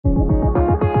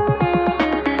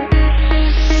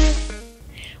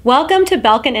Welcome to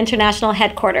Belkin International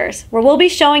Headquarters, where we'll be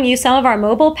showing you some of our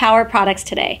mobile power products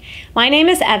today. My name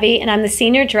is Evie, and I'm the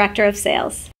Senior Director of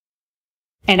Sales.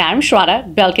 And I'm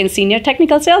Shweta, Belkin Senior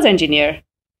Technical Sales Engineer.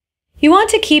 You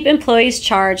want to keep employees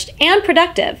charged and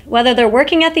productive, whether they're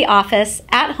working at the office,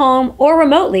 at home, or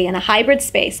remotely in a hybrid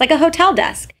space like a hotel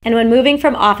desk, and when moving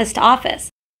from office to office.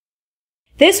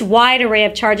 This wide array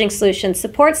of charging solutions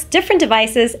supports different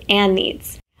devices and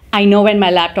needs. I know when my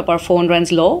laptop or phone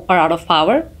runs low or out of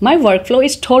power, my workflow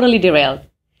is totally derailed.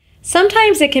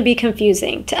 Sometimes it can be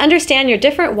confusing to understand your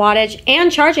different wattage and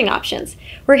charging options.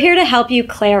 We're here to help you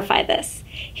clarify this.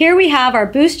 Here we have our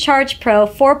Boost Charge Pro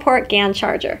 4-port GAN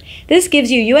charger. This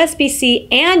gives you USB-C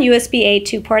and USB-A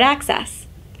 2-port access.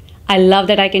 I love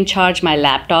that I can charge my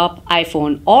laptop,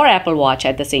 iPhone, or Apple Watch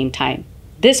at the same time.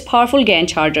 This powerful GAN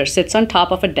charger sits on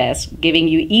top of a desk, giving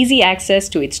you easy access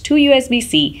to its 2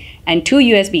 USB-C and 2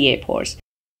 USB-A ports.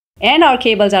 And our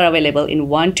cables are available in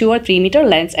 1, 2, or 3 meter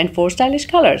lengths and 4 stylish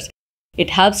colors.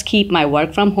 It helps keep my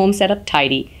work from home setup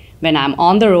tidy. When I'm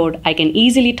on the road, I can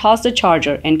easily toss the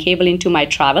charger and cable into my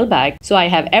travel bag, so I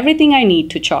have everything I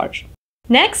need to charge.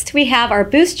 Next, we have our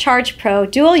Boost Charge Pro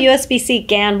dual USB-C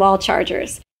GAN wall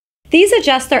chargers. These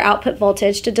adjust their output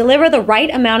voltage to deliver the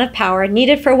right amount of power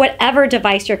needed for whatever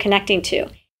device you're connecting to.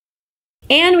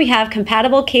 And we have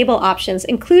compatible cable options,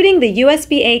 including the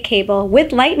USB-A cable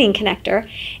with Lightning connector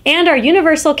and our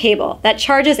universal cable that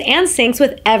charges and syncs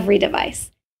with every device.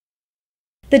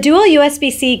 The dual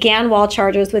USB-C GAN wall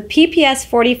chargers with PPS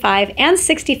 45 and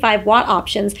 65 watt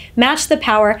options match the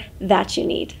power that you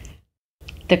need.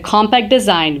 The compact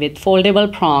design with foldable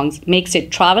prongs makes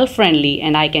it travel-friendly,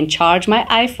 and I can charge my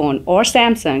iPhone or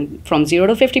Samsung from 0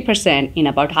 to 50% in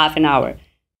about half an hour.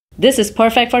 This is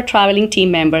perfect for traveling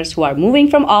team members who are moving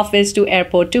from office to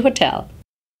airport to hotel.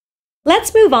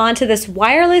 Let's move on to this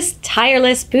wireless,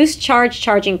 tireless Boost Charge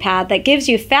charging pad that gives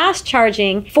you fast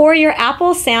charging for your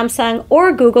Apple, Samsung,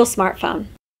 or Google smartphone.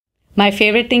 My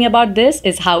favorite thing about this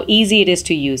is how easy it is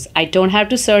to use. I don't have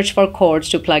to search for cords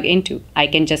to plug into. I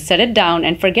can just set it down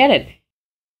and forget it.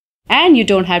 And you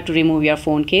don't have to remove your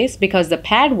phone case because the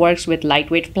pad works with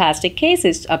lightweight plastic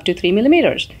cases up to 3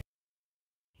 millimeters.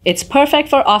 It's perfect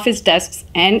for office desks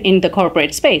and in the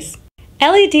corporate space.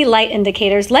 LED light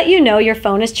indicators let you know your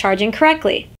phone is charging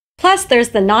correctly. Plus, there's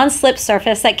the non-slip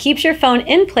surface that keeps your phone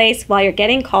in place while you're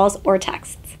getting calls or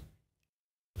texts.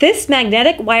 This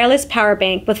magnetic wireless power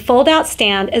bank with fold-out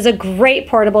stand is a great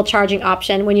portable charging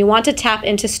option when you want to tap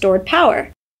into stored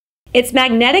power. Its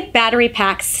magnetic battery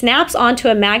pack snaps onto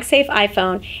a MagSafe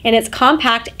iPhone, and it's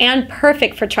compact and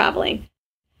perfect for traveling.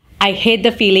 I hate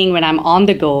the feeling when I'm on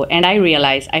the go and I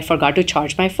realize I forgot to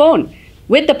charge my phone.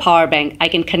 With the power bank, I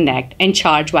can connect and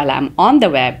charge while I'm on the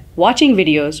web, watching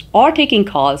videos, or taking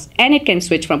calls, and it can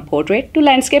switch from portrait to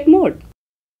landscape mode.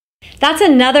 That's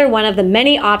another one of the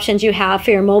many options you have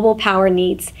for your mobile power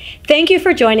needs. Thank you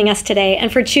for joining us today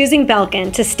and for choosing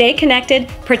Belkin to stay connected,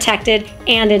 protected,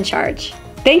 and in charge.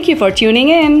 Thank you for tuning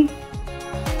in.